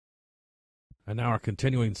And now our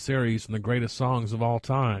continuing series from the greatest songs of all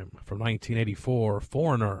time, from 1984,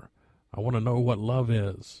 Foreigner, I Want to Know What Love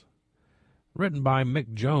Is. Written by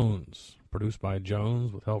Mick Jones, produced by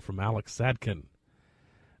Jones with help from Alex Sadkin.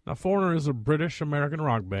 Now, Foreigner is a British-American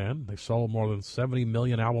rock band. They sold more than 70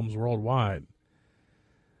 million albums worldwide.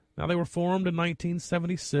 Now, they were formed in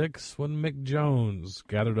 1976 when Mick Jones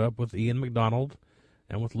gathered up with Ian MacDonald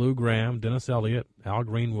and with Lou Gramm, Dennis Elliott, Al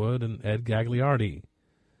Greenwood, and Ed Gagliardi.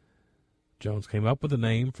 Jones came up with the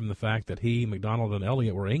name from the fact that he, MacDonald, and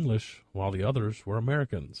Elliott were English, while the others were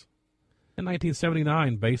Americans. In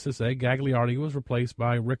 1979, bassist Ed Gagliardi was replaced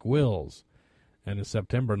by Rick Wills, and in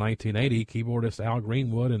September 1980, keyboardist Al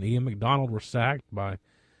Greenwood and Ian MacDonald were sacked by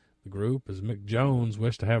the group as Mick Jones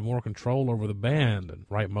wished to have more control over the band and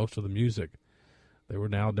write most of the music. They were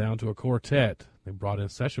now down to a quartet. They brought in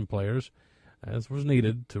session players, as was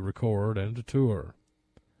needed, to record and to tour.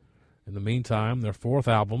 In the meantime, their fourth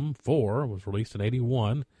album, Four, was released in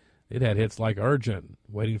 1981. It had hits like Urgent,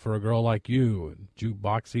 Waiting for a Girl Like You, and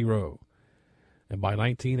Jukebox Hero. And by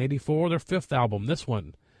 1984, their fifth album, this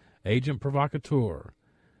one, Agent Provocateur.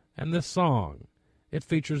 And this song, it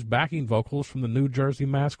features backing vocals from the New Jersey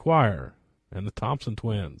Mass Choir and the Thompson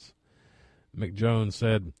Twins. Mick Jones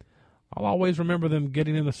said, "I'll always remember them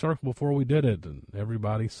getting in a circle before we did it, and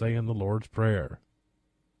everybody saying the Lord's Prayer."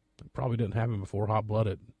 It probably didn't happen before Hot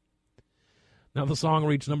Blooded. Now, the song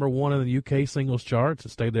reached number 1 in the UK singles charts.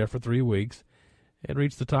 It stayed there for 3 weeks. It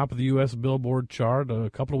reached the top of the U.S. Billboard chart a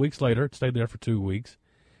couple of weeks later. It stayed there for 2 weeks.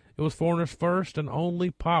 It was Foreigner's first and only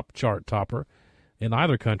pop chart topper in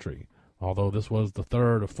either country, although this was the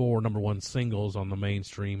third of 4 number 1 singles on the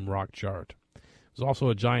mainstream rock chart. It was also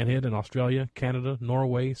a giant hit in Australia, Canada,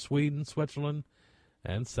 Norway, Sweden, Switzerland,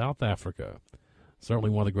 and South Africa.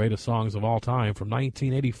 Certainly one of the greatest songs of all time from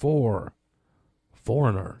 1984,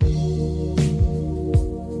 Foreigner.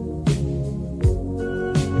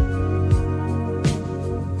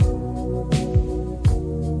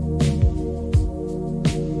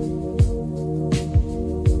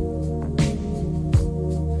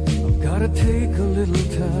 Take a little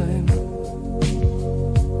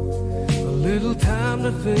time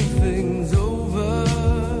to think things over.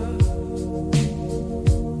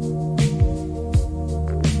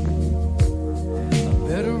 I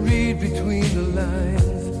better read between the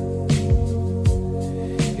lines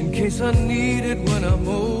in case I need it when I'm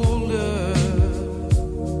older.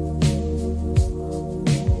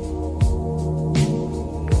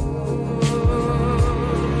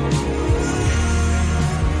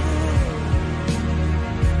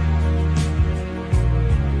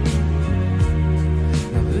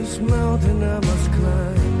 Mountain I must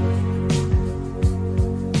climb,